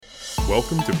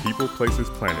Welcome to People Places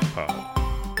Planet Pod,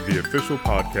 the official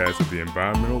podcast of the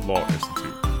Environmental Law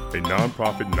Institute, a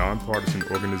nonprofit, nonpartisan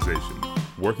organization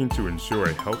working to ensure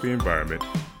a healthy environment,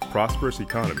 prosperous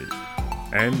economies,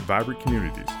 and vibrant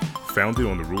communities founded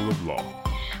on the rule of law.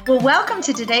 Well, welcome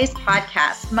to today's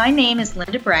podcast. My name is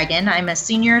Linda Bragan. I'm a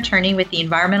senior attorney with the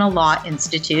Environmental Law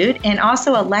Institute and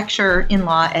also a lecturer in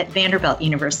law at Vanderbilt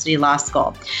University Law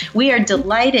School. We are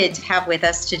delighted to have with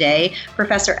us today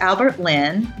Professor Albert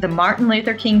Lin, the Martin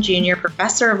Luther King Jr.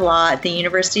 Professor of Law at the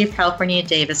University of California,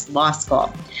 Davis Law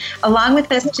School. Along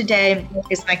with us today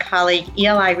is my colleague,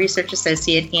 ELI Research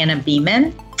Associate Anna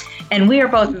Beeman. And we are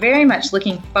both very much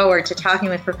looking forward to talking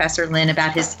with Professor Lin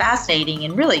about his fascinating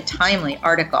and really timely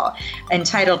article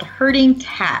entitled Herding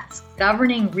Cats,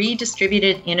 Governing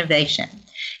Redistributed Innovation.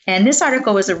 And this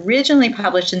article was originally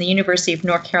published in the University of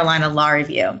North Carolina Law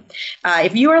Review.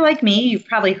 If you are like me, you've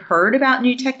probably heard about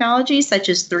new technologies such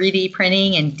as 3D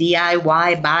printing and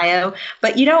DIY bio,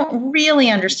 but you don't really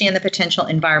understand the potential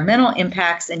environmental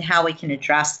impacts and how we can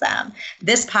address them.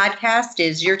 This podcast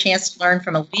is your chance to learn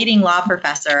from a leading law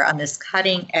professor on this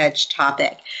cutting-edge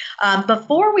topic.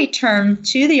 Before we turn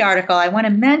to the article, I want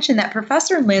to mention that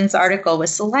Professor Lin's article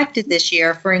was selected this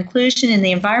year for inclusion in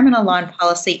the Environmental Law and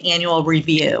Policy Annual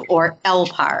Review, or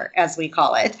ELPAR, as we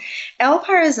call it.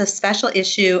 ELPAR is a special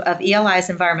issue of ELI's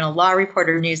Environmental Law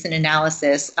Reporter News and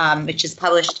Analysis, which is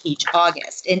published each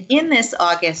August. And in this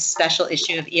August special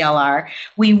issue of ELR,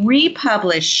 we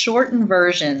republish shortened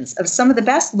versions of some of the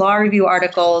best law review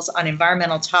articles on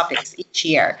environmental topics each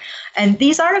year. And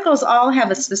these articles all have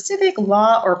a specific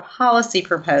law or policy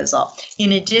proposal,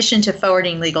 in addition to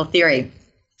forwarding legal theory.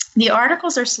 The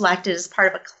articles are selected as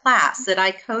part of a class that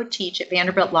I co-teach at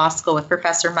Vanderbilt Law School with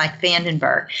Professor Mike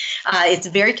Vandenberg. It's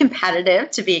very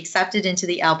competitive to be accepted into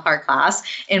the ELPAR class,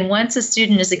 and once a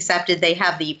student is accepted, they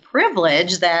have the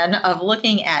privilege then of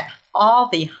looking at all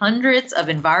the hundreds of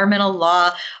environmental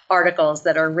law articles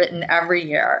that are written every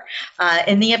year.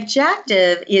 And the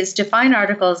objective is to find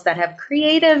articles that have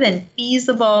creative and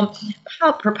feasible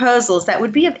proposals that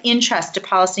would be of interest to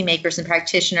policymakers and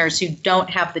practitioners who don't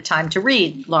have the time to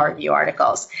read law review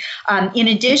articles. In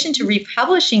addition to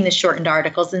republishing the shortened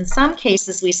articles, in some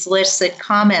cases we solicit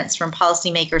comments from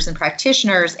policymakers and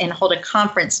practitioners and hold a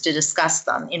conference to discuss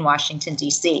them in Washington,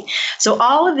 D.C. So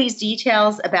all of these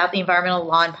details about the Environmental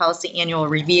Law and Policy Annual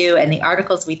Review and the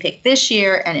articles we picked this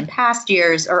year and in past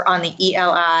years are on the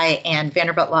ELI and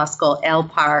Vanderbilt Law School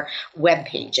ELPAR web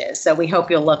pages. So we hope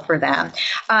you'll look for them.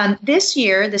 This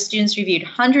year, the students reviewed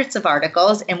hundreds of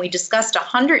articles, and we discussed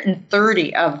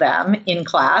 130 of them in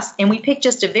class, and we picked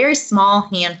just a very small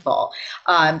handful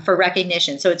for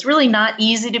recognition. So it's really not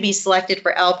easy to be selected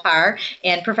for ELPAR.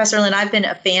 And Professor Lin, I've been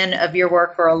a fan of your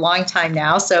work for a long time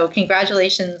now, so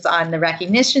congratulations on the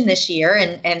recognition this year.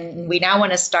 And we now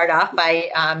want to start off by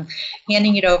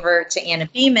handing it over to Anna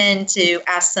Beeman to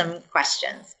ask some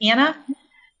questions. Anna?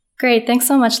 Great. Thanks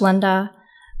so much, Linda.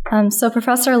 So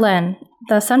Professor Lin,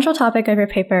 the central topic of your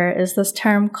paper is this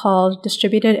term called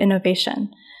distributed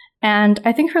innovation. And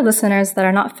I think for listeners that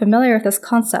are not familiar with this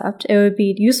concept, it would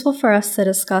be useful for us to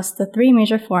discuss the three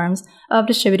major forms of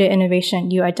distributed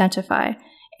innovation you identify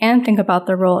and think about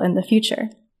their role in the future.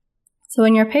 So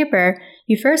in your paper,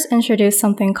 you first introduced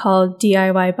something called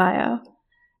DIY bio.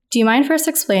 Do you mind first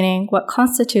explaining what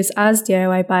constitutes as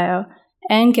DIY bio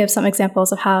and give some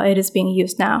examples of how it is being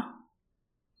used now?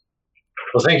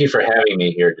 Well, thank you for having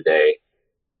me here today.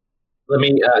 Let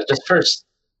me just first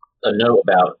a note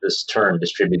about this term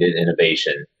distributed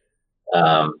innovation,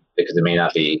 because it may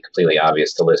not be completely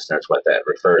obvious to listeners what that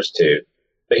refers to.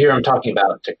 But here I'm talking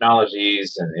about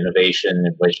technologies and innovation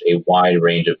in which a wide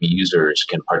range of users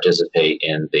can participate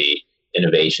in the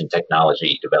innovation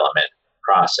technology development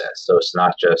process. So it's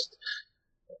not just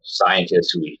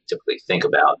scientists who we typically think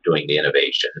about doing the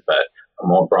innovation, but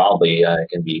more broadly, it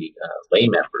can be lay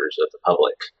members of the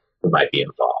public who might be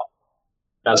involved.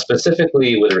 Now,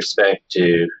 specifically with respect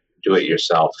to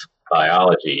do-it-yourself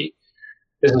biology,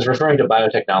 this is referring to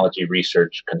biotechnology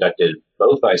research conducted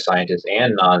both by scientists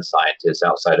and non-scientists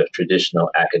outside of traditional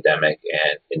academic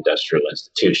and industrial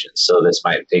institutions. So this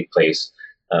might take place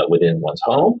within one's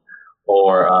home,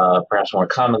 or perhaps more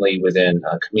commonly within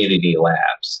community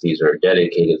labs. These are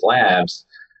dedicated labs,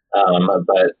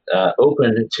 but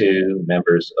open to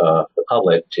members of the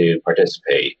public to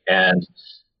participate. And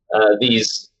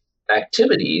these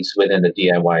activities within the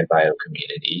DIY bio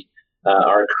community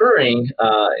are occurring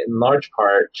in large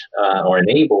part or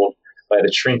enabled by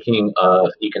the shrinking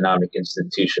of economic,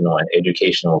 institutional, and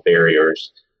educational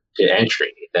barriers to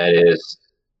entry. That is,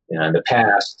 in the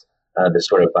past, this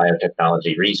sort of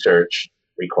biotechnology research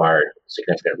required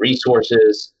significant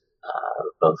resources,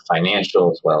 both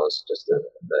financial as well as just the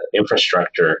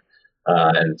infrastructure,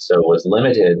 and so was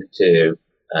limited to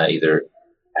either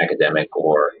academic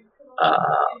or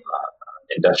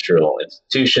industrial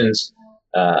institutions.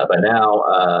 But now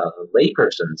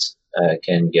laypersons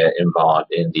can get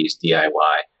involved in these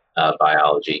DIY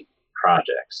biology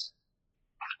projects.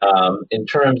 In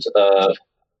terms of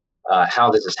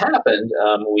how this has happened,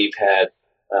 we've had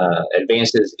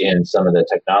advances in some of the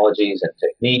technologies and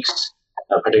techniques,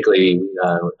 particularly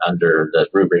under the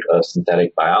rubric of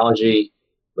synthetic biology.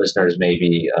 Listeners may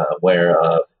be aware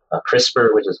of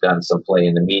CRISPR, which has gotten some play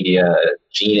in the media,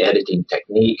 gene editing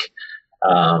technique.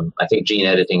 I think gene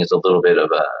editing is a little bit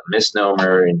of a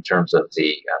misnomer in terms of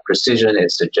the precision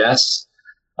it suggests.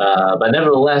 But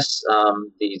nevertheless,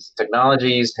 these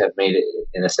technologies have made it,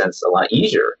 in a sense, a lot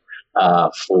easier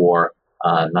for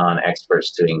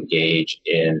non-experts to engage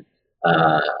in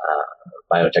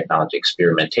biotechnology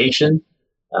experimentation.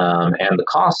 And the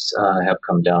costs have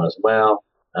come down as well.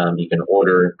 You can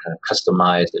order kind of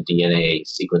customized DNA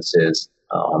sequences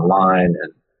online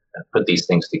and put these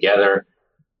things together.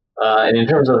 And in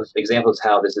terms of examples of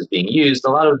how this is being used, a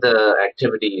lot of the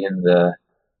activity in the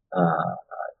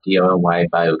DIY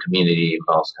bio community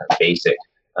involves kind of basic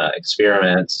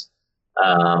experiments.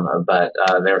 But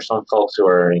there are some folks who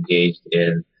are engaged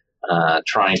in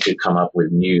trying to come up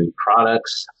with new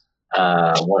products.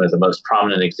 One of the most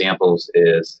prominent examples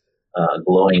is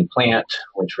Glowing Plant,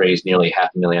 which raised nearly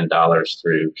 $500,000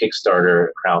 through Kickstarter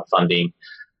crowdfunding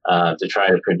to try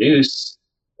to produce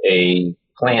a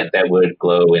plant that would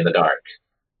glow in the dark.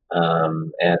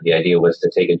 And the idea was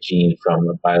to take a gene from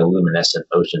a bioluminescent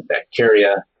ocean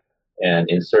bacteria and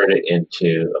insert it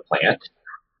into a plant.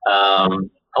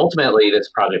 Ultimately, this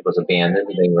project was abandoned.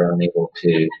 They were unable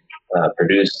to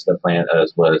produce the plant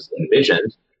as was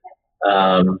envisioned.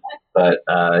 But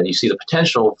you see the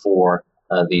potential for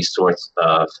these sorts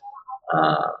of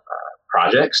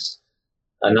projects.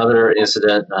 Another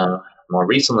incident more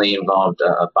recently involved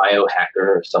a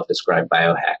biohacker, self-described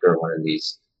biohacker, one of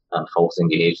these folks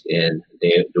engaged in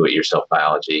do-it-yourself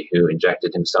biology, who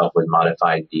injected himself with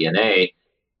modified DNA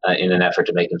in an effort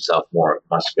to make himself more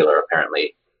muscular.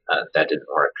 Apparently, that didn't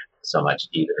work so much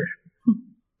either.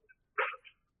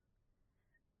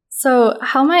 So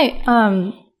how might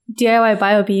DIY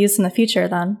bio be used in the future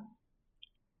then?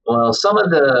 Well, some of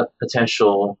the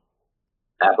potential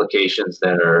applications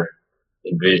that are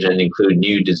envisioned include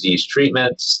new disease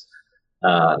treatments,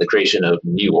 the creation of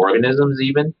new organisms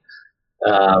even.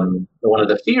 One of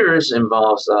the fears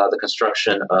involves the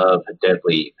construction of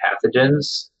deadly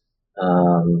pathogens.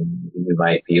 We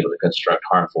might be able to construct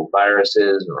harmful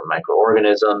viruses or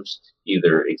microorganisms,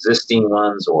 either existing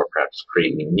ones or perhaps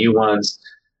creating new ones.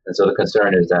 And so the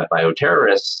concern is that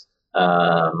bioterrorists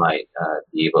might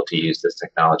be able to use this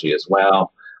technology as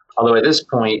well. Although at this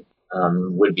point,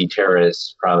 would-be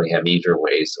terrorists probably have easier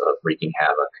ways of wreaking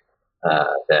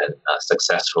havoc than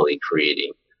successfully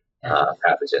creating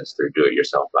pathogens through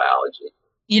do-it-yourself biology.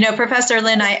 You know, Professor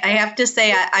Lin, I have to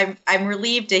say I'm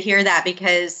relieved to hear that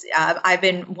because I've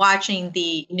been watching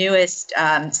the newest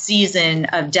season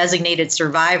of Designated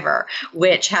Survivor,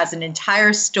 which has an entire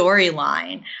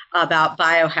storyline about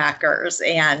biohackers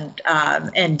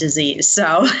and disease.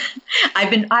 So I've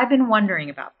been wondering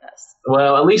about this.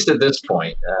 Well, at least at this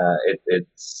point,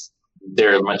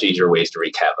 there are much easier ways to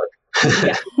wreak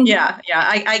havoc. Yeah.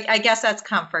 I guess that's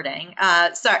comforting.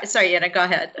 Sorry, Anna, go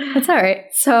ahead. That's all right.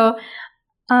 So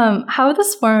how would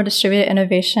this form of distributed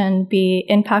innovation be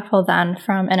impactful then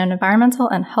from an environmental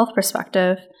and health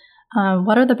perspective?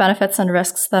 What are the benefits and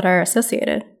risks that are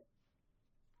associated?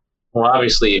 Well,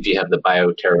 obviously, if you have the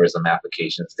bioterrorism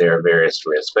applications, there are various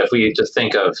risks. But if we just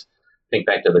think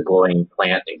back to the glowing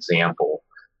plant example,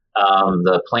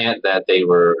 the plant that they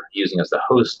were using as the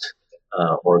host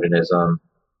organism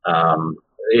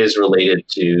is related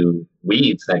to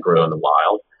weeds that grow in the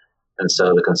wild. And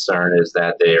so the concern is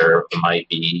that there might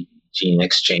be gene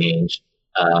exchange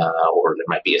or there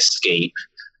might be escape.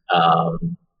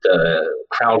 The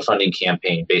crowdfunding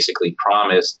campaign basically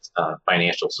promised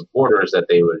financial supporters that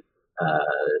they would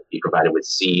be provided with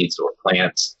seeds or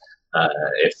plants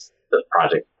if the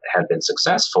project had been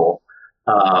successful.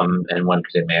 And one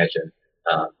could imagine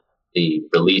the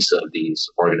release of these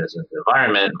organisms in the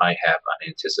environment might have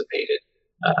unanticipated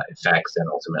effects and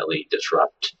ultimately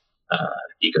disrupt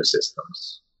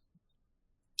ecosystems.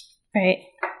 Right.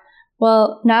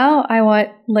 Well, now I would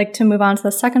like to move on to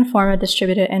the second form of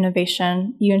distributed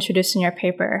innovation you introduced in your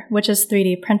paper, which is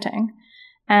 3D printing.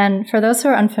 And for those who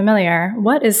are unfamiliar,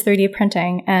 what is 3D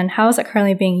printing and how is it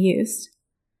currently being used?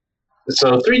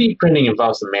 So 3D printing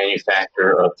involves the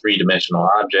manufacture of three-dimensional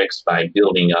objects by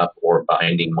building up or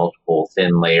binding multiple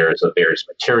thin layers of various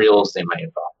materials. They might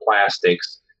involve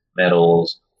plastics,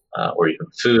 metals, or even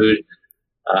food.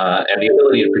 And the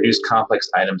ability to produce complex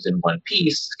items in one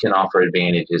piece can offer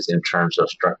advantages in terms of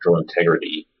structural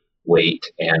integrity,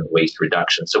 weight, and waste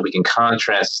reduction. So we can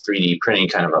contrast 3D printing,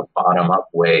 kind of a bottom-up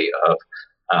way of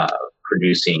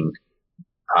producing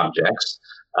objects,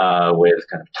 with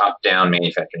kind of top-down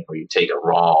manufacturing, where you take a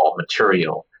raw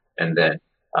material and then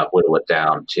whittle it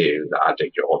down to the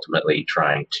object you're ultimately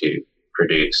trying to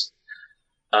produce.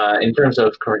 In terms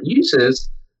of current uses,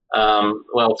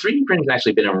 3D printing has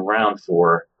actually been around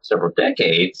for several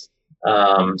decades,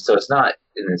 so it's not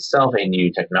in itself a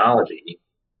new technology,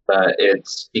 but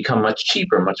it's become much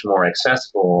cheaper, much more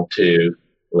accessible to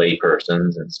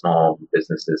laypersons and small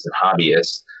businesses and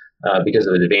hobbyists because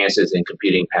of advances in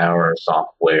computing power,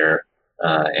 software,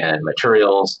 and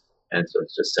materials. And so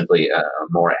it's just simply a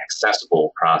more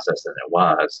accessible process than it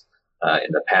was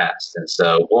in the past. And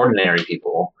so ordinary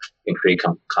people can create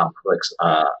complex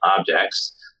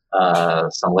objects.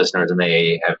 Some listeners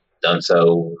may have done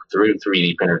so through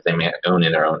 3D printers they may own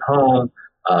in their own home,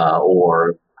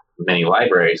 or many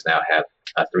libraries now have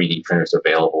 3D printers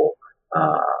available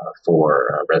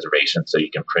for reservation, so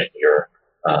you can print your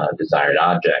desired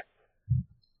object.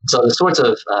 So the sorts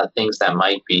of things that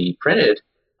might be printed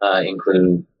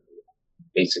include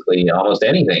basically almost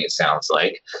anything, it sounds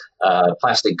like.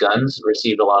 Plastic guns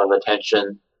received a lot of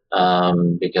attention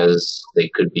because they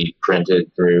could be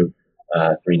printed through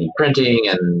 3D printing,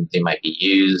 and they might be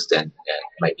used and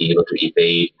might be able to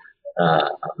evade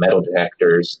metal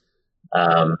detectors.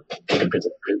 You can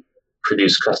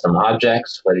produce custom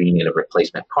objects, whether you need a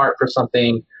replacement part for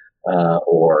something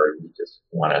or you just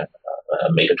want to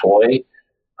make a toy.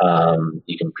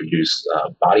 You can produce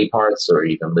body parts or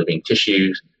even living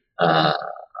tissues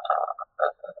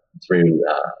through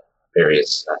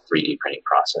various 3D printing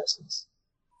processes.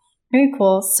 Very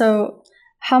cool. So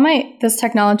how might this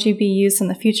technology be used in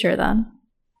the future then?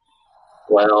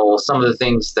 Well, some of the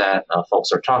things that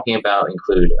folks are talking about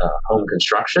include home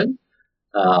construction.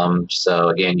 So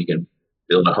again, you can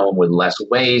build a home with less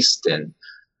waste and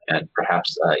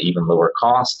perhaps even lower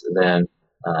cost than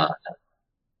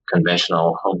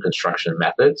conventional home construction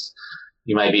methods.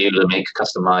 You might be able to make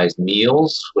customized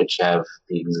meals, which have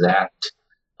the exact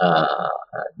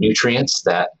nutrients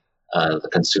that the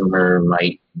consumer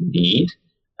might need.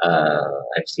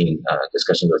 I've seen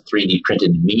discussions of 3D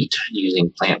printed meat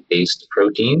using plant-based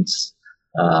proteins.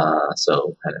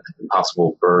 So kind of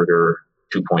Impossible Burger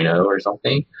 2.0 or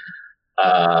something.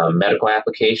 Medical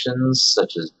applications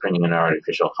such as printing an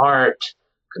artificial heart,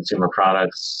 consumer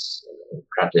products,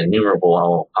 perhaps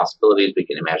innumerable possibilities. We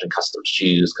can imagine custom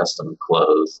shoes, custom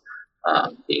clothes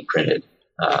being printed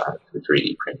through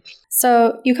 3D print.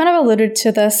 So you kind of alluded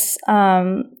to this,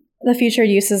 the future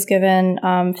uses given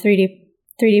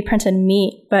 3D printed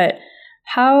meat, but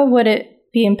how would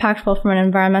it be impactful from an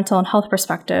environmental and health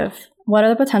perspective? What are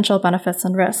the potential benefits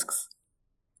and risks?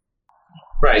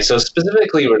 Right. So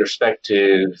specifically with respect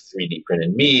to 3D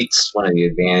printed meats, one of the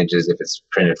advantages if it's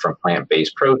printed from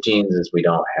plant-based proteins is we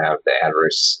don't have the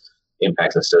adverse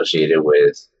impacts associated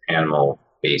with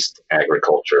animal-based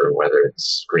agriculture, whether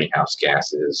it's greenhouse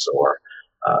gases or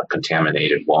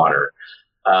contaminated water.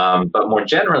 But more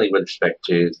generally with respect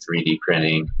to 3D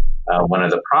printing, one of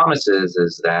the promises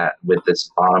is that with this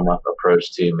bottom-up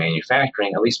approach to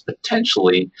manufacturing, at least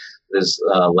potentially, there's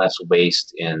less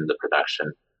waste in the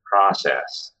production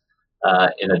process.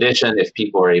 In addition, if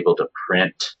people are able to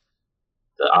print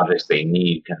the objects they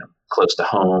need kind of close to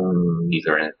home,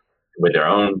 either with their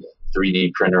own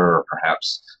 3D printer or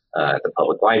perhaps at the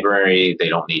public library, they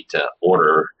don't need to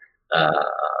order an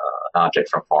object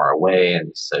from far away,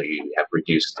 and so you have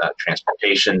reduced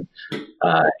transportation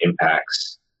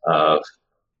impacts of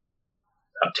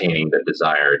obtaining the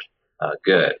desired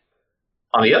good.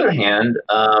 On the other hand,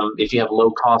 if you have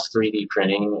low-cost 3D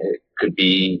printing, it could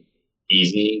be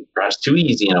easy, perhaps too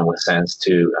easy in a sense,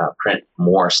 to print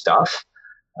more stuff.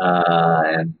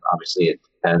 And obviously it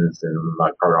depends in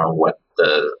large part on what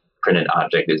the printed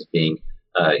object is being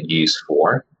used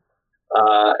for.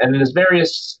 And there's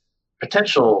various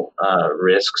potential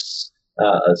risks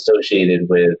associated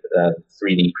with the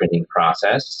 3D printing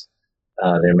process.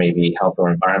 There may be health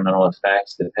or environmental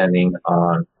effects depending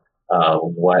on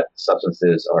what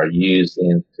substances are used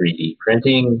in 3D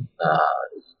printing.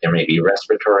 There may be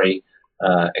respiratory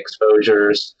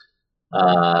exposures.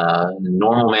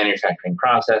 Normal manufacturing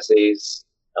processes,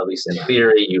 at least in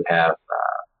theory, you have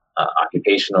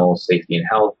occupational safety and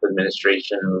health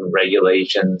administration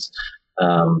regulations,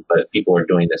 but people are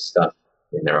doing this stuff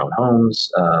in their own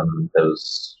homes,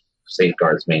 those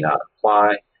safeguards may not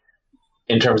apply.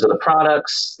 In terms of the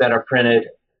products that are printed,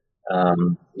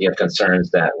 you have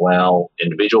concerns that, well,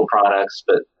 individual products,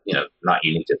 but not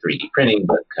unique to 3D printing,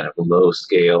 but kind of low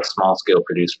scale, small scale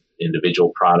produced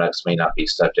individual products may not be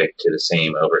subject to the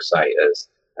same oversight as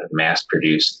kind of mass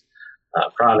produced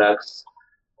products.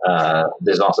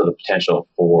 There's also the potential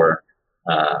for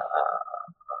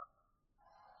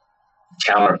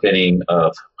counterfeiting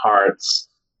of parts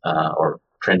or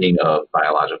printing of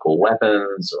biological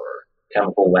weapons or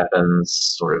chemical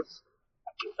weapons, sort of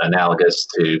analogous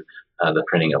to the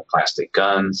printing of plastic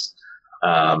guns.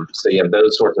 So you have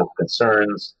those sorts of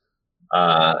concerns,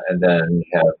 and then you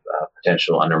have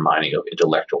potential undermining of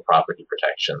intellectual property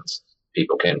protections.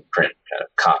 People can print kind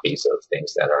of copies of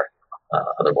things that are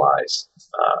otherwise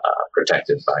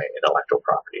protected by intellectual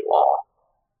property law.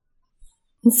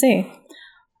 Let's see.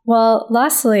 Well,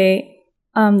 lastly,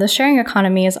 the sharing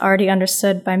economy is already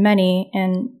understood by many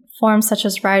in forms such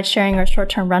as ride sharing or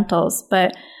short-term rentals,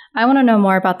 but I want to know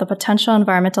more about the potential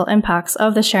environmental impacts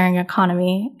of the sharing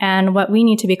economy and what we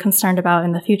need to be concerned about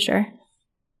in the future.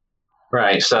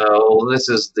 Right. So this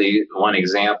is the one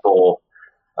example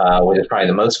which is probably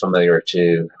the most familiar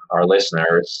to our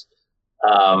listeners.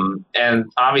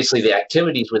 And obviously the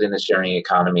activities within the sharing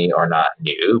economy are not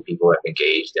new. People have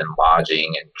engaged in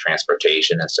lodging and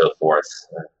transportation and so forth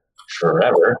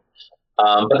forever.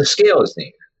 But the scale is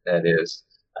new. That is,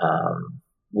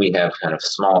 we have kind of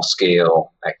small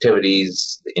scale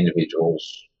activities, the individuals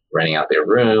renting out their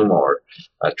room or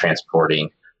transporting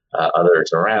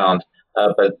others around.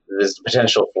 But there's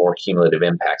potential for cumulative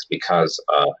impacts because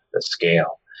of the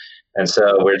scale. And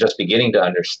so we're just beginning to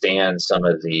understand some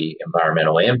of the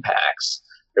environmental impacts.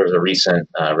 There was a recent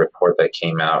report that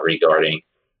came out regarding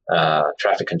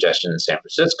traffic congestion in San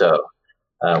Francisco,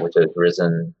 which has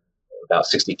risen about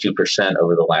 62%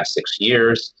 over the last 6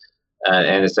 years.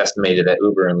 And it's estimated that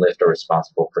Uber and Lyft are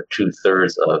responsible for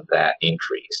 2/3 of that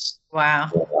increase. Wow.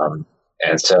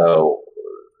 And so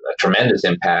a tremendous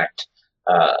impact,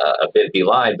 a bit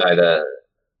belied by the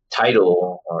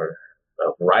title or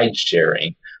of ride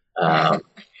sharing.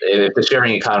 If the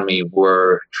sharing economy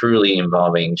were truly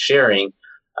involving sharing,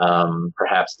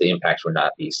 perhaps the impacts would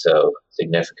not be so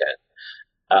significant.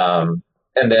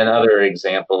 And then other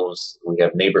examples, we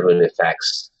have neighborhood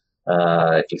effects.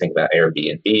 If you think about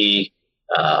Airbnb,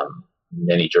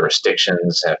 many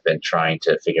jurisdictions have been trying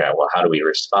to figure out, well, how do we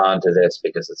respond to this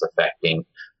because it's affecting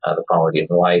the quality of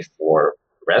life for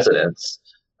residents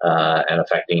and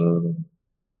affecting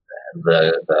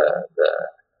the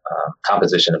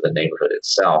composition of the neighborhood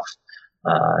itself.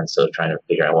 And so trying to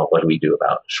figure out, well, what do we do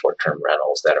about short-term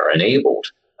rentals that are enabled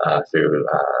through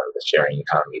the sharing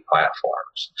economy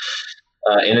platforms.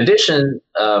 In addition,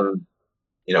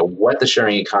 what the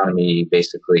sharing economy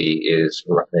basically is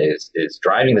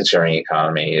driving the sharing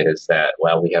economy is that,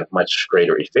 well, we have much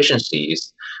greater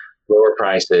efficiencies, lower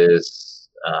prices,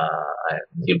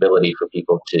 the ability for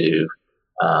people to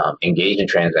engage in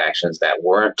transactions that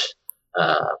weren't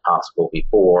possible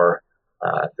before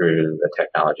through the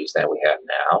technologies that we have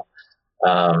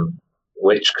now,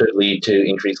 which could lead to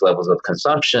increased levels of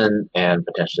consumption and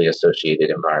potentially associated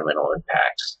environmental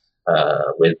impacts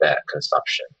with that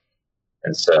consumption.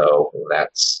 And so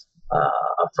that's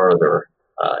a further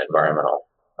environmental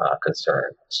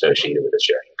concern associated with the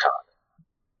sharing economy.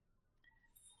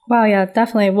 Wow, yeah,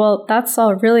 definitely. Well, that's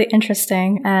all really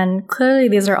interesting. And clearly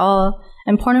these are all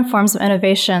important forms of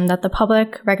innovation that the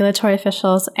public, regulatory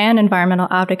officials, and environmental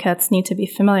advocates need to be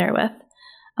familiar with.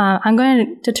 I'm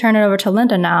going to turn it over to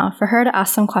Linda now for her to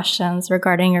ask some questions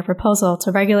regarding your proposal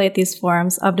to regulate these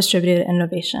forms of distributed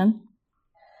innovation.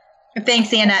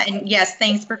 Thanks, Anna. And yes,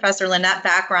 thanks, Professor Lynn. That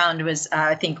background was,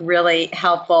 I think, really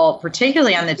helpful,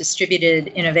 particularly on the distributed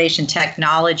innovation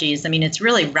technologies. I mean, it's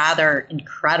really rather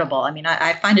incredible. I mean,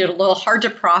 I find it a little hard to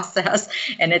process,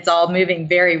 and it's all moving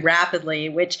very rapidly,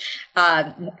 which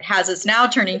has us now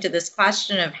turning to this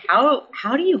question of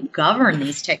how do you govern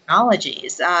these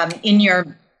technologies? In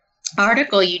your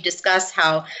article, you discuss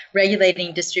how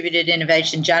regulating distributed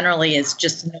innovation generally is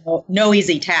just no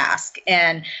easy task,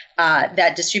 and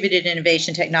that distributed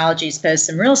innovation technologies pose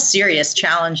some real serious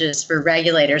challenges for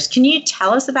regulators. Can you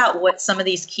tell us about what some of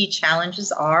these key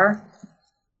challenges are?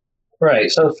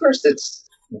 Right. So first, it's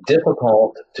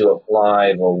difficult to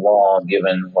apply the law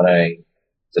given what I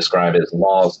describe as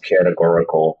law's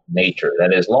categorical nature.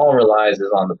 That is, law relies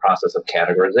on the process of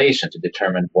categorization to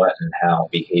determine what and how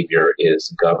behavior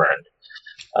is governed.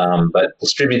 But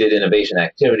distributed innovation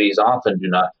activities often do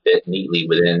not fit neatly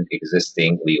within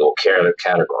existing legal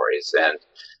categories. And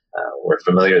we're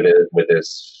familiar with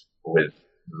this with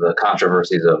the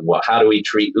controversies of, well, how do we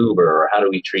treat Uber or how do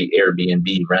we treat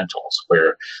Airbnb rentals,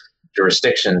 where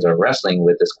jurisdictions are wrestling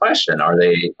with this question. Are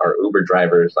Uber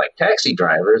drivers like taxi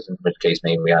drivers, in which case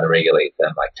maybe we ought to regulate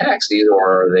them like taxis,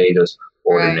 or are they just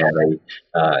ordinary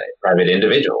private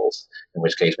individuals, in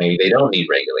which case maybe they don't need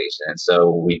regulation? And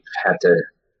so we've had to,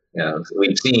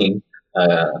 we've seen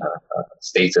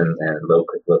states and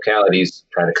localities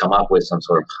try to come up with some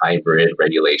sort of hybrid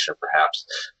regulation, perhaps,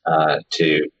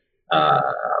 to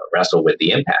wrestle with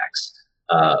the impacts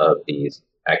of these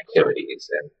activities.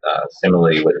 And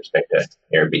similarly, with respect to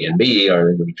Airbnb,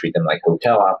 or do we treat them like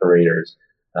hotel operators,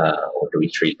 or do we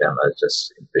treat them as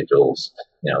just individuals,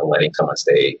 letting someone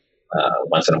stay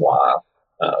once in a while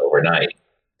overnight?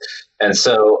 And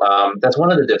so that's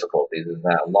one of the difficulties, is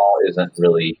that law isn't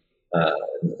really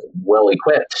well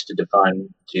equipped to define,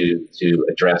 to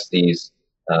address these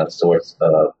sorts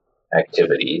of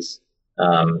activities.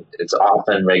 It's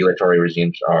often regulatory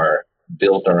regimes are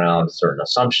built around certain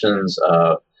assumptions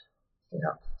of,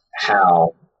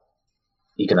 how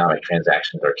economic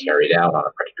transactions are carried out on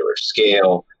a particular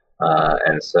scale.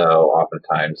 And so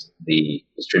oftentimes the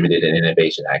distributed and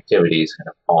innovation activities kind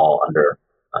of fall under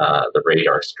the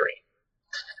radar screen.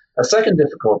 A second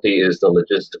difficulty is the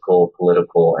logistical,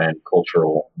 political, and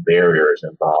cultural barriers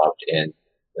involved in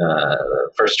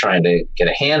first trying to get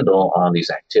a handle on these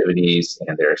activities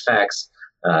and their effects,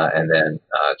 and then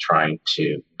trying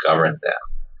to govern them.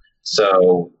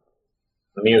 So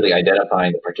merely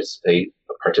identifying the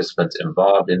participants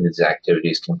involved in these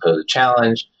activities can pose a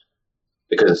challenge,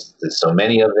 because there's so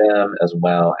many of them, as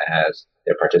well as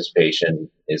their participation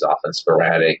is often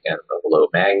sporadic and of low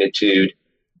magnitude.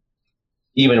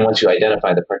 Even once you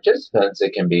identify the participants,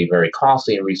 it can be very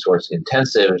costly and resource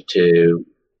intensive to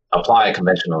apply a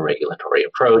conventional regulatory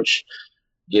approach,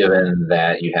 given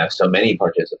that you have so many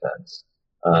participants,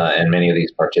 and many of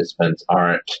these participants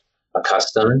aren't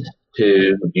accustomed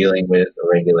to dealing with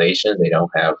regulation. They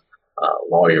don't have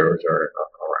lawyers or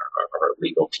a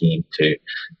legal team to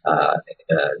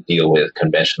deal with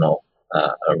conventional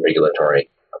regulatory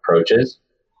approaches.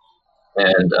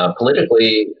 And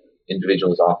politically,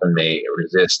 individuals often may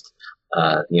resist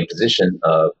the imposition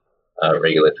of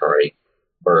regulatory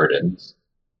burdens.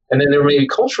 And then there may be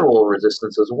cultural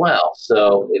resistance as well.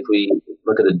 So if we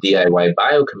look at the DIY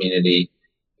bio community,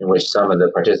 in which some of the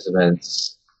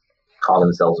participants call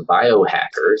themselves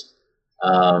biohackers,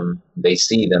 they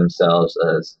see themselves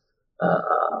as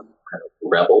kind of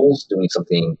rebels doing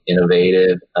something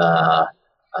innovative,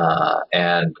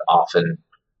 and often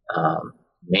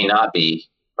may not be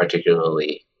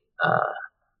particularly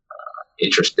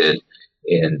interested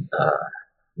in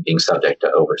being subject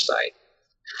to oversight.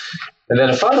 And then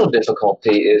a final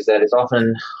difficulty is that it's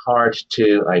often hard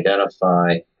to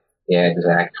identify the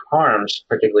exact harms,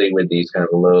 particularly with these kind of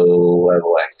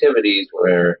low-level activities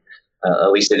where,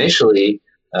 at least initially,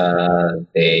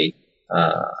 the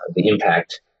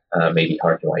impact may be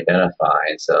hard to identify.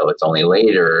 And so it's only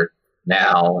later,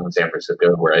 now in San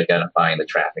Francisco, we're identifying the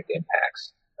traffic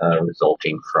impacts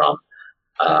resulting from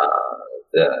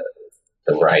the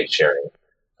ride-sharing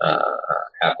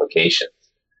applications.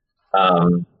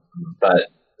 But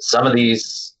some of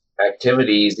these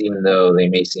activities, even though they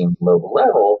may seem low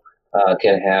level,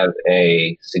 can have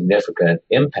a significant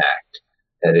impact.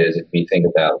 That is, if we think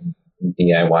about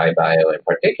DIY bio in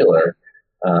particular,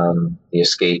 the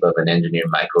escape of an engineered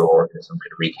microorganism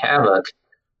could wreak havoc.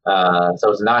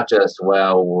 So it's not just,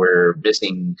 well, we're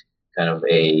missing kind of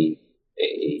a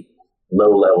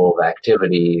low level of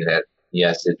activity that,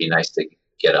 yes, it'd be nice to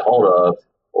get a hold of,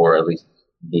 or at least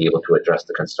be able to address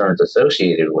the concerns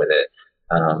associated with it.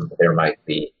 There might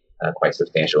be quite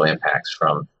substantial impacts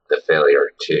from the failure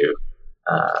to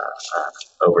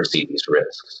oversee these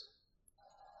risks.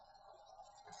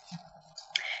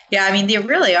 Yeah, I mean, there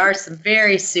really are some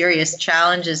very serious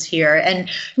challenges here. And,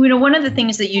 one of the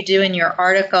things that you do in your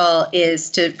article is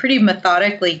to pretty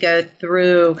methodically go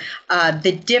through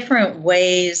the different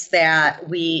ways that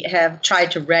we have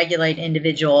tried to regulate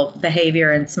individual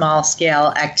behavior in small-scale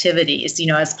activities,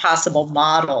 as possible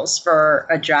models for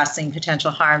addressing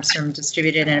potential harms from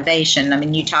distributed innovation. I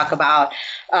mean, you talk about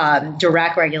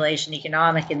direct regulation,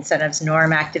 economic incentives,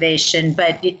 norm activation.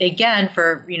 But again,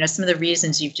 for some of the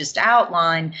reasons you've just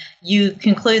outlined, you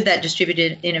conclude that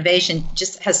distributed innovation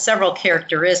just has several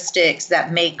characteristics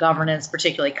that make governance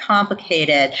particularly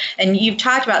complicated. And you've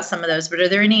talked about some of those, but are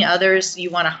there any others you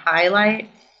want to highlight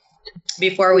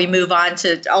before we move on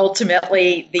to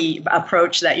ultimately the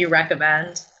approach that you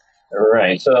recommend?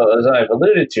 Right. So as I've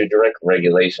alluded to, direct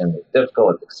regulation is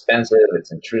difficult, it's expensive,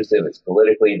 it's intrusive, it's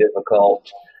politically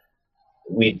difficult.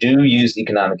 we do use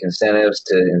economic incentives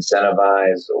to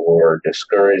incentivize or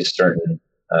discourage certain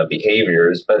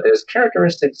behaviors, but there's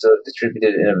characteristics of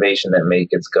distributed innovation that make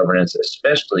its governance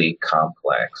especially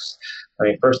complex. I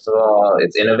mean, first of all,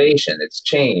 it's innovation, it's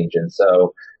change, and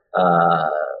so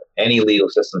any legal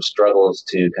system struggles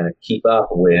to kind of keep up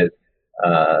with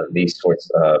these sorts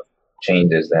of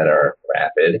changes that are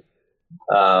rapid.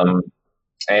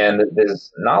 And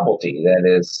there's novelty, that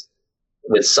is,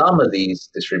 with some of these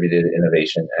distributed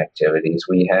innovation activities,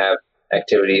 we have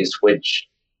activities which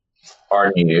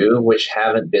are new, which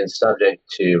haven't been subject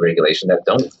to regulation, that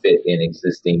don't fit in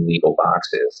existing legal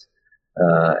boxes.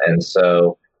 And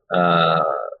so,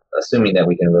 assuming that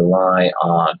we can rely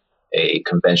on a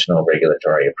conventional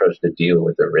regulatory approach to deal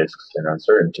with the risks and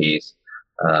uncertainties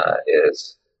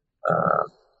is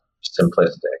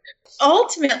simplistic.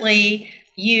 Ultimately,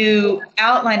 you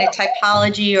outline a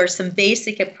typology or some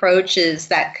basic approaches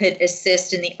that could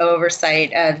assist in the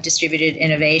oversight of distributed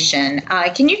innovation.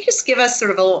 Can you just give us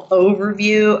sort of a little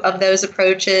overview of those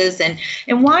approaches and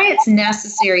why it's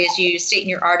necessary, as you state in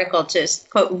your article, to,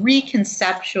 quote,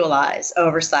 reconceptualize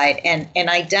oversight and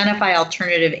identify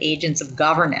alternative agents of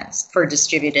governance for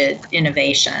distributed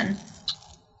innovation?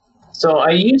 So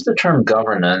I use the term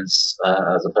governance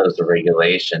as opposed to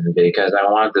regulation because I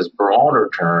want this broader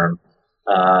term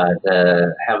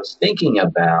to have us thinking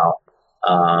about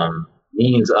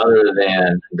means other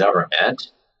than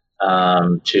government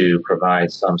to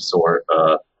provide some sort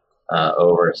of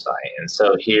oversight. And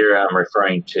so here I'm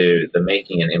referring to the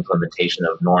making and implementation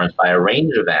of norms by a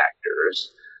range of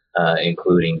actors,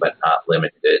 including but not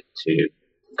limited to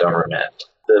government.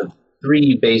 The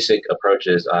three basic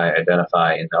approaches I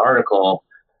identify in the article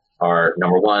are,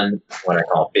 number one, what I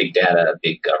call big data,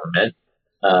 big government.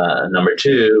 Number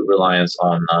two, reliance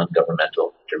on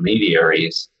non-governmental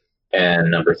intermediaries.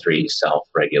 And number three,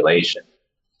 self-regulation.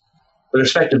 With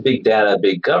respect to big data,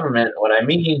 big government, what I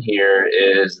mean here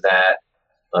is that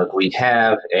we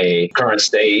have a current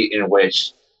state in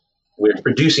which we're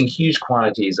producing huge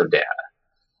quantities of data.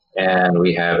 And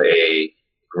we have a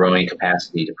growing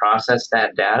capacity to process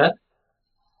that data.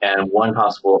 And one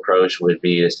possible approach would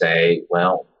be to say,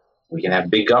 well, we can have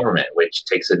big government, which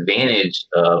takes advantage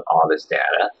of all this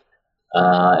data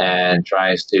and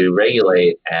tries to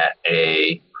regulate at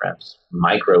a perhaps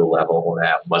micro level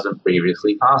that wasn't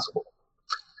previously possible.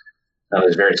 Now,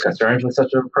 there's various concerns with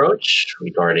such an approach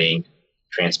regarding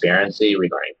transparency,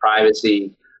 regarding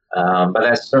privacy, but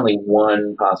that's certainly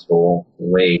one possible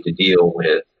way to deal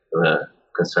with the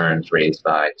concerns raised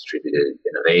by distributed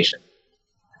innovation.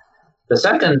 The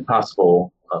second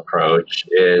possible approach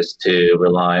is to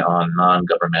rely on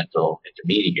non-governmental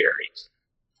intermediaries.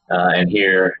 And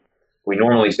here we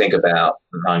normally think about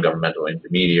non-governmental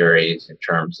intermediaries in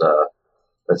terms of,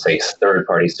 let's say,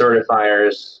 third-party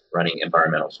certifiers running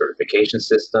environmental certification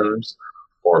systems,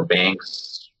 or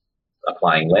banks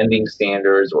applying lending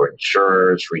standards, or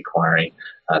insurers requiring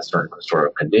certain sort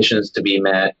of conditions to be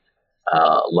met,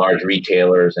 large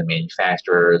retailers and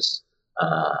manufacturers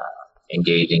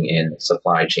engaging in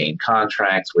supply chain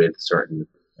contracts with certain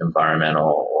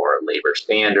environmental or labor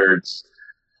standards.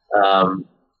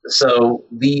 So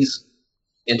these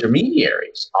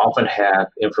intermediaries often have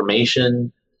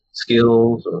information,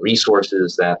 skills, or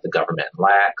resources that the government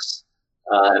lacks,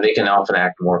 and they can often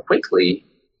act more quickly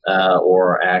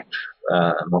or act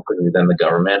more quickly than the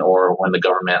government, or when the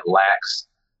government lacks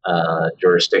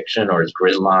jurisdiction or is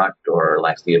gridlocked or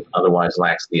otherwise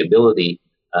lacks the ability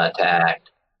to act,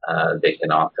 they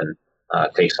can often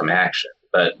take some action.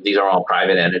 But these are all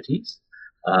private entities,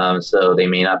 so they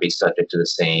may not be subject to the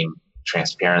same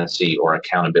transparency or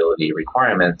accountability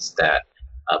requirements that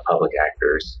public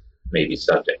actors may be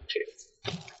subject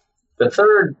to. The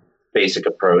third basic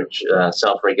approach,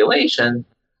 self-regulation,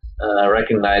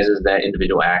 recognizes that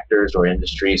individual actors or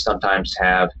industries sometimes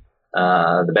have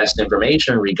the best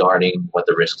information regarding what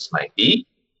the risks might be,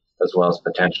 as well as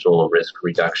potential risk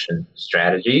reduction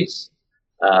strategies.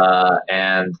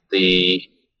 And the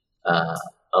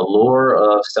allure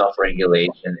of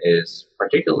self-regulation is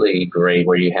particularly great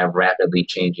where you have rapidly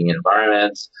changing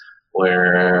environments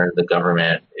where the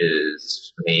government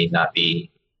may not be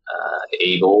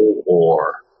able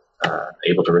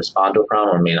to respond to a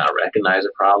problem, or may not recognize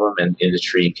a problem, and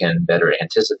industry can better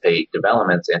anticipate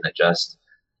developments and adjust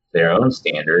their own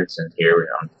standards. And here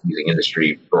I'm using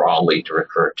industry broadly to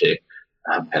refer to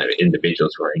kind of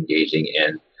individuals who are engaging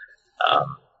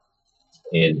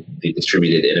in the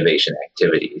distributed innovation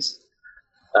activities.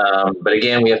 But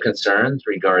again, we have concerns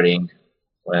regarding,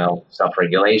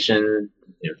 self-regulation.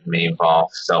 It may involve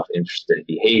self-interested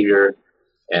behavior,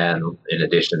 and in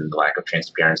addition, the lack of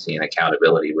transparency and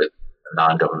accountability with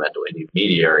non-governmental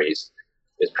intermediaries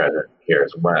is present here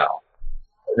as well.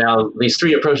 Now, these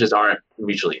three approaches aren't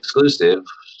mutually exclusive.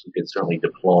 You can certainly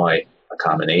deploy a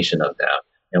combination of them,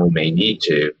 and we may need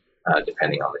to,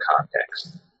 depending on the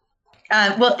context.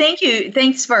 Well, thank you.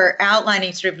 Thanks for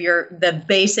outlining sort of the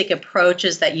basic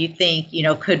approaches that you think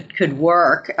could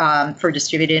work for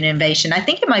distributed innovation. I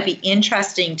think it might be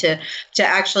interesting to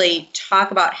actually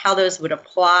talk about how those would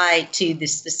apply to the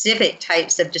specific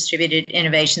types of distributed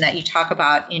innovation that you talk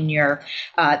about in your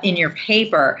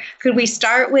paper. Could we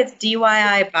start with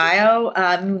DYI Bio?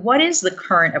 What is the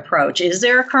current approach? Is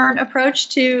there a current approach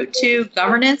to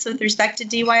governance with respect to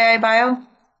DYI Bio?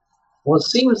 Well, it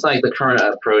seems like the current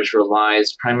approach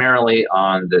relies primarily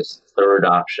on this third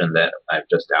option that I've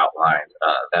just outlined,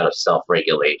 that of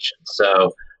self-regulation.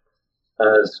 So,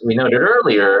 as we noted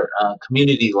earlier,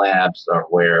 community labs are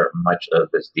where much of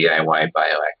this DIY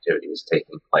bioactivity is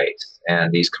taking place.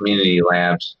 And these community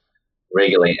labs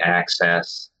regulate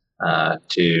access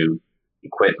to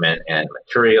equipment and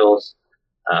materials.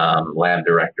 Lab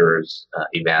directors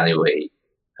evaluate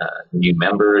new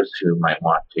members who might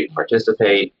want to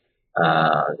participate.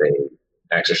 They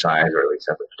exercise, or at least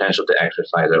have the potential to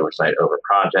exercise, oversight over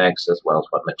projects, as well as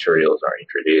what materials are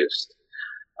introduced.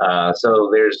 So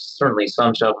there's certainly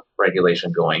some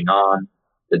self-regulation going on.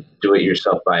 The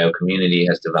do-it-yourself bio community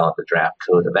has developed a draft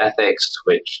code of ethics,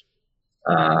 which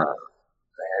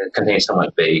contains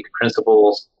somewhat vague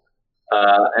principles.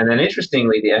 And then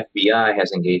interestingly, the FBI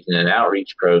has engaged in an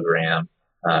outreach program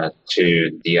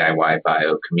to DIY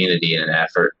bio community in an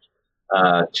effort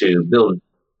to build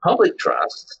public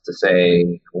trust, to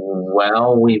say,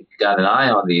 well, we've got an eye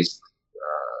on these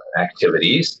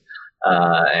activities,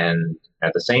 and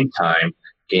at the same time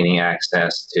gaining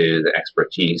access to the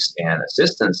expertise and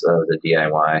assistance of the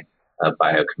DIY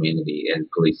bio community in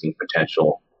policing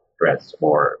potential threats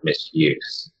or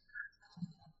misuse.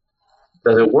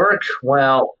 Does it work?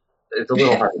 Well, it's a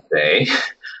little hard to say.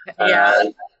 Yeah,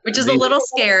 which is a little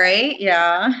scary.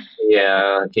 Yeah.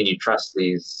 Yeah. Can you trust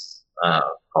these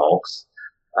folks?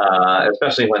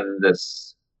 Especially when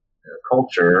this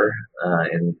culture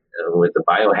with the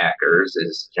biohackers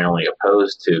is generally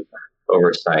opposed to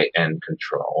oversight and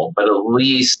control. But at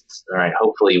least,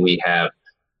 hopefully we have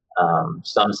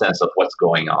some sense of what's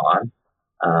going on.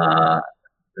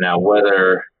 Now,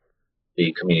 whether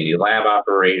the community lab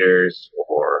operators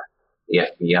or the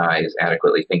FBI is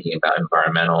adequately thinking about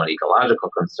environmental and ecological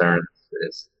concerns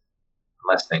is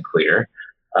less than clear.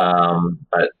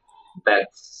 But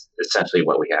that's essentially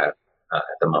what we have at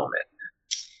the moment.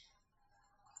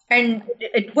 And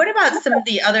what about some of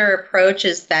the other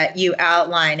approaches that you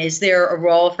outline? Is there a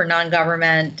role for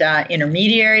non-government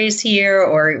intermediaries here,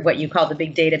 or what you call the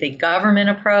big data, big government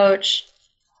approach?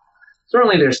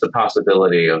 Certainly there's the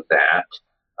possibility of that.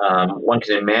 One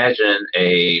can imagine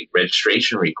a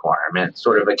registration requirement,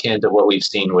 sort of akin to what we've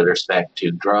seen with respect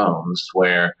to drones,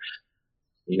 where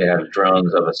you have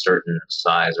drones of a certain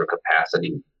size or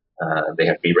capacity. They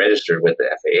have to be registered with the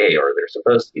FAA, or they're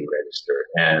supposed to be registered.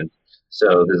 And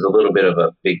so there's a little bit of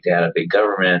a big data, big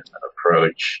government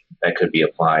approach that could be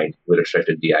applied with respect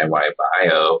to DIY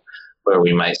bio, where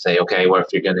we might say, okay, well, if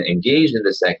you're going to engage in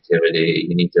this activity,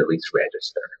 you need to at least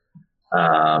register.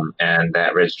 And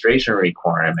that registration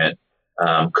requirement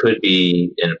could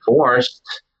be enforced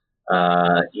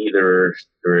either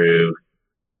through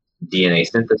DNA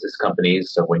synthesis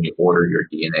companies. So when you order your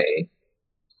DNA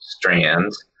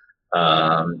strands,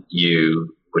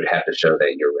 you would have to show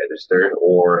that you're registered,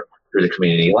 or through the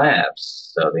community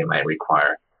labs. So they might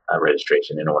require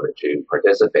registration in order to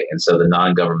participate. And so the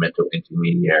non-governmental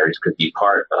intermediaries could be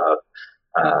part of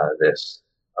this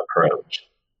approach.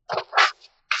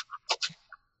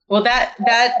 Well,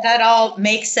 that all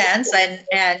makes sense, and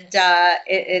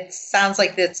it sounds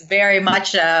like it's very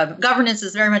much governance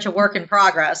is very much a work in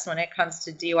progress when it comes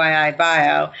to DIY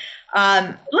bio.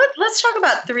 Let's talk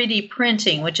about 3D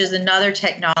printing, which is another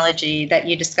technology that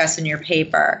you discuss in your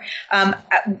paper.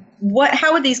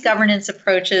 How would these governance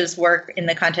approaches work in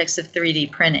the context of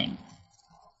 3D printing?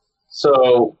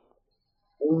 So,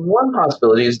 one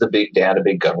possibility is the big data,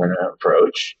 big government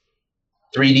approach.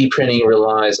 3D printing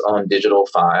relies on digital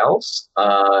files.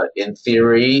 In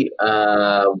theory,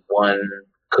 one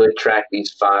could track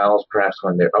these files perhaps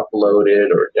when they're uploaded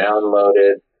or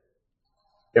downloaded.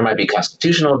 There might be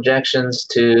constitutional objections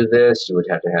to this. You would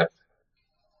have to have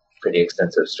pretty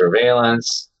extensive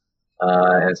surveillance,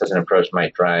 and such an approach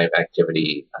might drive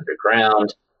activity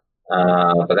underground.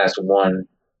 But that's one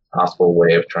possible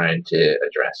way of trying to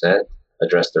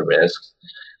address the risks.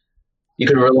 You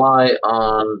can rely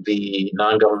on the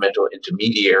non-governmental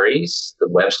intermediaries, the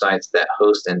websites that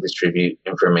host and distribute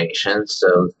information.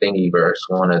 So Thingiverse,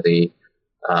 one of the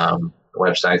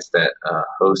websites that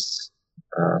hosts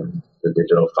the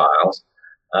digital files,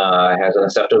 has an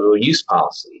acceptable use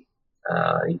policy.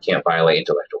 You can't violate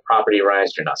intellectual property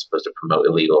rights. You're not supposed to promote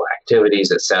illegal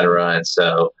activities, etc. And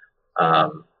so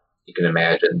you can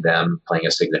imagine them playing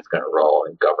a significant role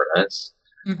in governance.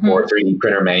 Mm-hmm. Or 3D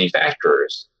printer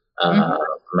manufacturers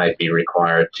might be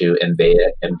required to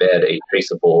embed a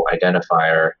traceable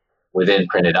identifier within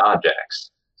printed objects,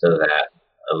 so that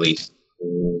at least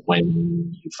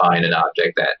when you find an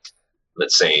object that,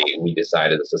 let's say, we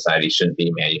decided the society shouldn't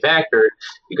be manufactured,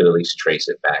 you could at least trace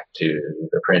it back to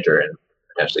the printer and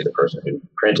potentially the person who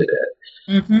printed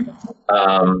it. Mm-hmm.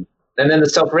 And then the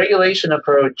self-regulation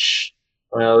approach,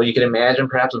 well, you can imagine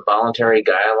perhaps voluntary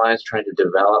guidelines trying to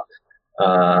develop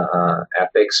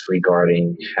ethics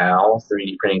regarding how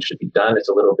 3D printing should be done. It's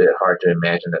a little bit hard to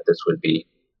imagine that this would be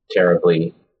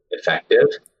terribly effective,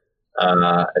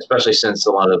 especially since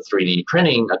a lot of 3D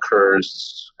printing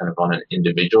occurs kind of on an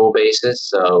individual basis.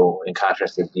 So in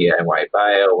contrast to DIY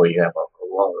bio, where you have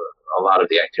a lot of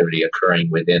the activity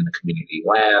occurring within the community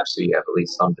lab, so you have at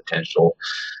least some potential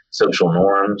social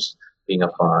norms being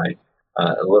applied.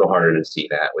 A little harder to see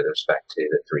that with respect to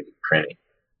the 3D printing.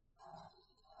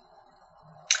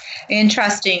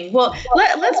 Interesting. Well,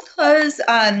 let's close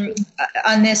on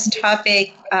this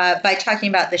topic by talking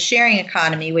about the sharing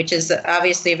economy, which is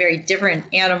obviously a very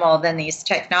different animal than these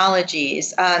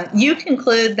technologies. You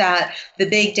conclude that the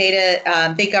big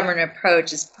data, big government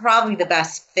approach is probably the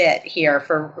best fit here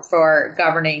for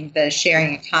governing the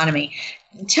sharing economy.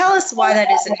 Tell us why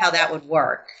that is and how that would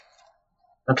work.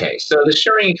 Okay, so the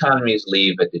sharing economies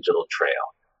leave a digital trail.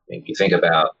 If you think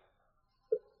about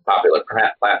popular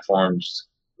platforms,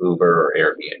 Uber or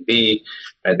Airbnb,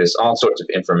 right? There's all sorts of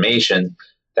information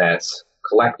that's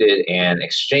collected and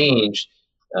exchanged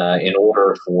in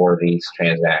order for these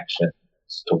transactions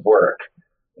to work.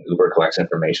 Uber collects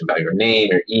information about your name,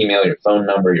 your email, your phone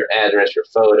number, your address, your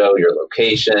photo, your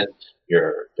location,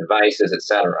 your devices,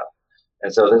 etc.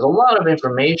 And so there's a lot of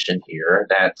information here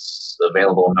that's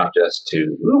available not just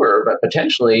to Uber, but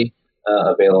potentially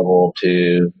available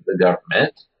to the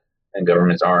government. And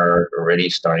governments are already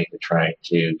starting to try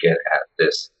to get at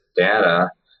this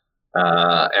data.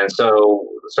 And so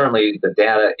certainly the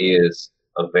data is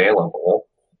available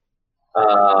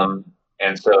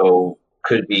and so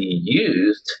could be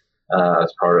used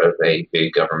as part of a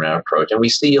big government approach. And we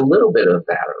see a little bit of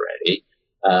that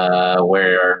already,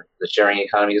 where the sharing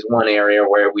economy is one area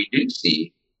where we do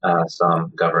see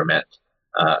some government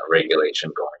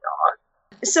regulation going on.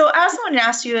 So I also want to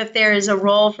ask you if there is a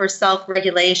role for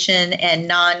self-regulation and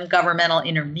non-governmental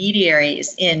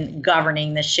intermediaries in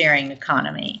governing the sharing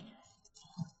economy.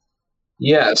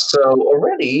 Yeah, so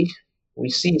already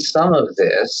we see some of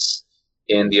this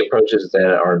in the approaches that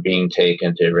are being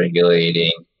taken to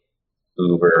regulating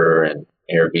Uber and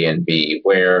Airbnb,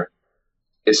 where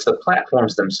it's the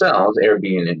platforms themselves,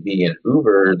 Airbnb and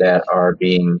Uber, that are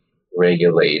being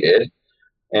regulated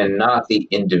and not the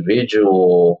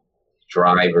individual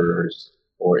drivers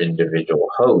or individual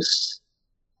hosts.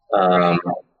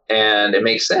 And it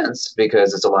makes sense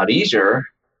because it's a lot easier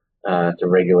to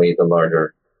regulate the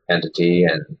larger entity,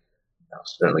 and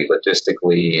certainly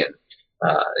logistically and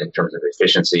in terms of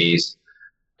efficiencies.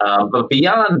 But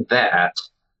beyond that,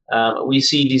 we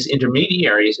see these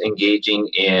intermediaries engaging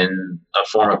in a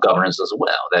form of governance as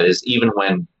well. That is, even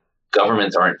when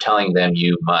governments aren't telling them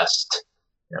you must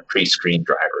pre-screen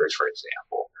drivers, for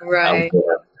example. Right.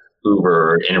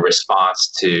 Uber, in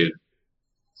response to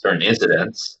certain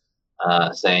incidents,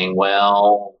 saying,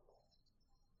 well,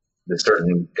 there's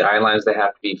certain guidelines that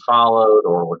have to be followed,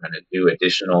 or we're going to do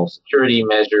additional security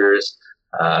measures.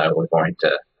 We're going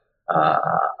to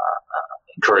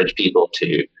encourage people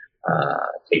to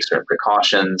take certain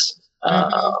precautions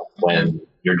when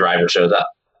your driver shows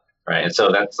up, right? And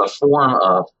so that's a form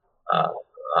of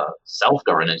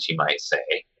self-governance, you might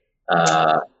say.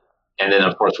 And then,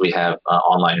 of course, we have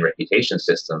online reputation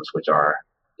systems, which are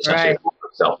essentially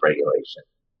self-regulation.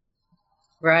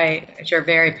 Right, which are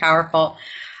very powerful.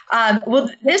 Well,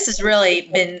 this has really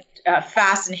been a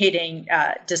fascinating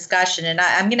discussion, and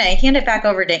I'm going to hand it back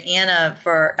over to Anna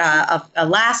for a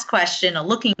last question, a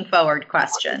looking forward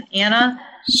question. Anna?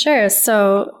 Sure.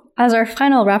 So as our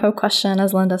final wrap-up question,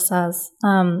 as Linda says,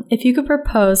 if you could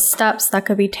propose steps that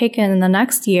could be taken in the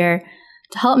next year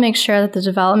to help make sure that the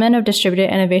development of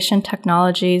distributed innovation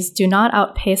technologies do not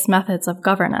outpace methods of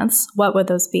governance, what would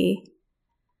those be?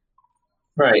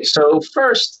 Right. So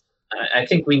first, I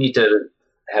think we need to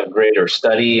have greater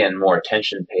study and more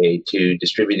attention paid to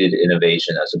distributed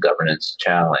innovation as a governance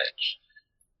challenge.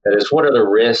 That is, what are the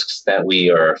risks that we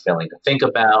are failing to think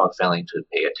about, failing to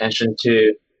pay attention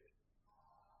to?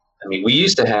 I mean, we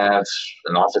used to have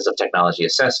an Office of Technology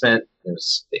Assessment. It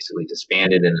was basically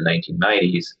disbanded in the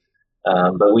 1990s.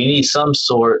 But we need some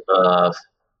sort of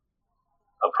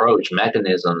approach,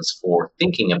 mechanisms for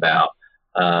thinking about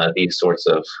these sorts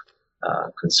of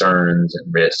concerns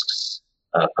and risks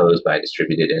posed by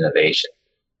distributed innovation.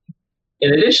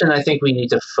 In addition, I think we need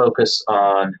to focus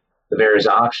on the various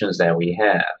options that we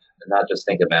have, and not just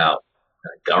think about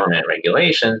government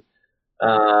regulation,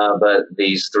 but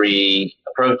these three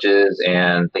approaches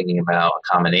and thinking about a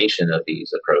combination of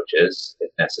these approaches if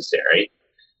necessary,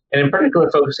 and in particular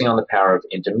focusing on the power of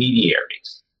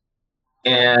intermediaries.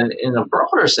 And in a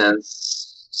broader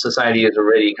sense, society is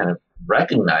already kind of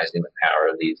recognizing the power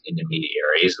of these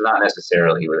intermediaries, not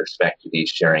necessarily with respect to these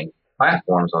sharing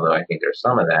platforms, although I think there's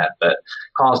some of that, but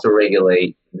calls to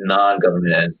regulate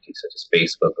non-government entities such as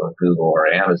Facebook or Google or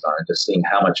Amazon, and just seeing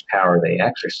how much power they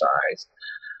exercise.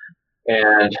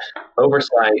 And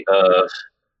oversight of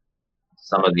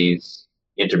some of these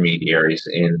intermediaries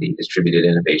in the distributed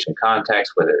innovation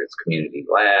context, whether it's community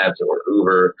labs or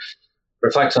Uber,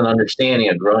 reflects an understanding,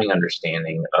 a growing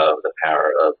understanding of the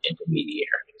power of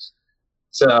intermediaries.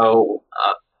 So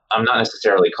I'm not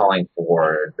necessarily calling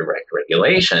for direct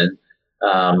regulation.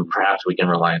 Perhaps we can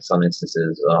rely in some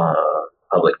instances on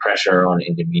public pressure on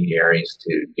intermediaries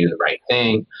to do the right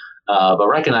thing, but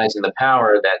recognizing the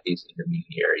power that these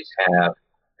intermediaries have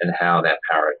and how that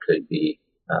power could be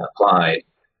applied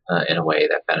in a way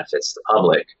that benefits the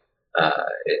public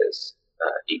is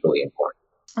equally important.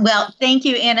 Well, thank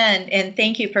you, Anna, and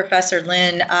thank you, Professor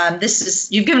Lin.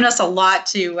 You've given us a lot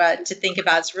to think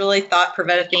about. It's really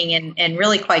thought-provoking and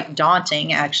really quite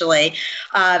daunting, actually.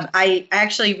 I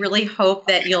actually really hope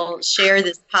that you'll share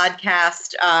this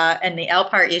podcast and the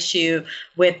LPAR issue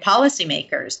with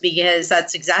policymakers, because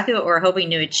that's exactly what we're hoping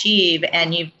to achieve.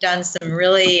 And you've done some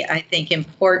really, I think,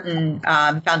 important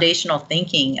foundational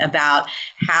thinking about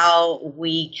how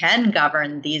we can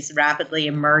govern these rapidly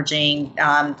emerging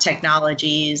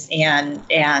technologies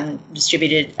and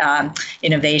distributed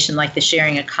innovation like the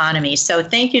sharing economy. So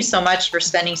thank you so much for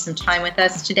spending some time with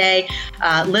us today.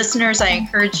 Listeners, I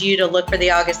encourage you to look for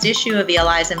the August issue of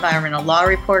ELI's Environmental Law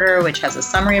Reporter, which has a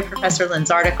summary of Professor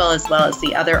Lin's article as well as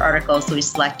the other articles we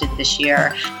selected this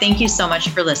year. Thank you so much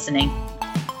for listening.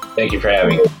 Thank you for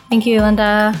having me. Thank you,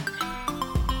 Linda.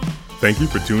 Thank you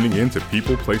for tuning in to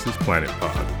People, Places, Planet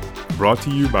Pod, brought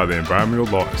to you by the Environmental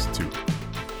Law Institute.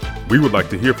 We would like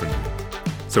to hear from you.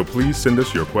 So please send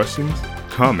us your questions,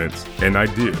 comments, and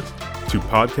ideas to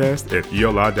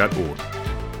podcast@eli.org.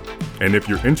 And if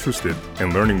you're interested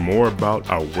in learning more about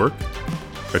our work,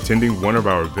 attending one of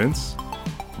our events,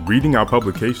 reading our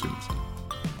publications,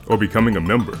 or becoming a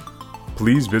member,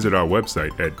 please visit our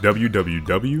website at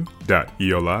www.eli.org.